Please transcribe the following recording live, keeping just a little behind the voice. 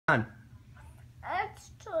On.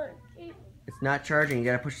 It's charging. It's not charging. You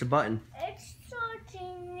gotta push the button. It's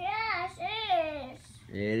charging. Yes, it is.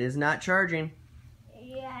 It is not charging.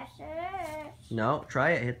 Yes, it is. No,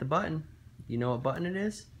 try it. Hit the button. You know what button it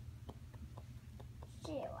is?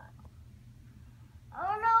 0.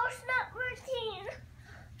 Oh no, it's not working.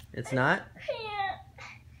 It's not? Yeah.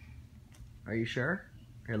 Are you sure?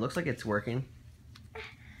 It looks like it's working.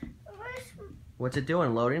 Where's... What's it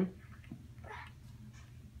doing? Loading?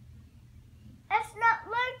 It's not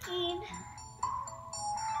working.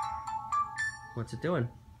 What's it doing?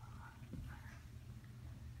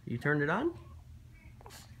 You turned it on?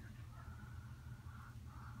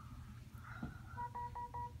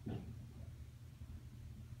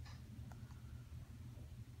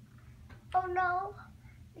 Oh no.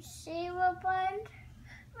 0 button.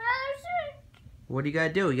 Where's it? What do you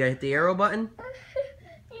gotta do? You gotta hit the arrow button?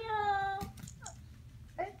 Yeah.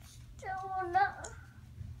 It's still not.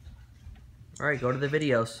 Alright, go to the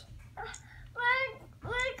videos.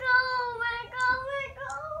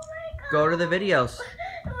 Go to the videos.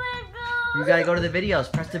 You gotta go to the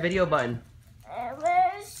videos. Press the video button.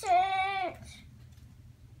 Where is it?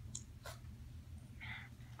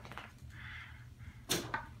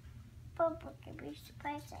 Papa can be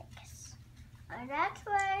surprised, I guess. Oh, that's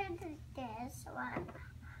where this one.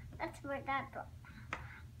 That's where that one.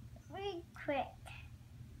 Really quick.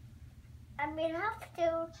 I mean, have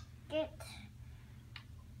to get.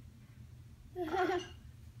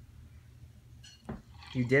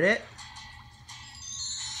 You did it?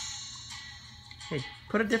 Hey,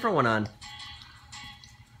 put a different one on.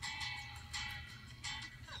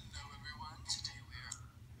 Hello everyone, today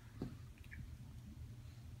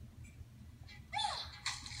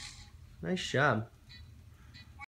we're... Nice job.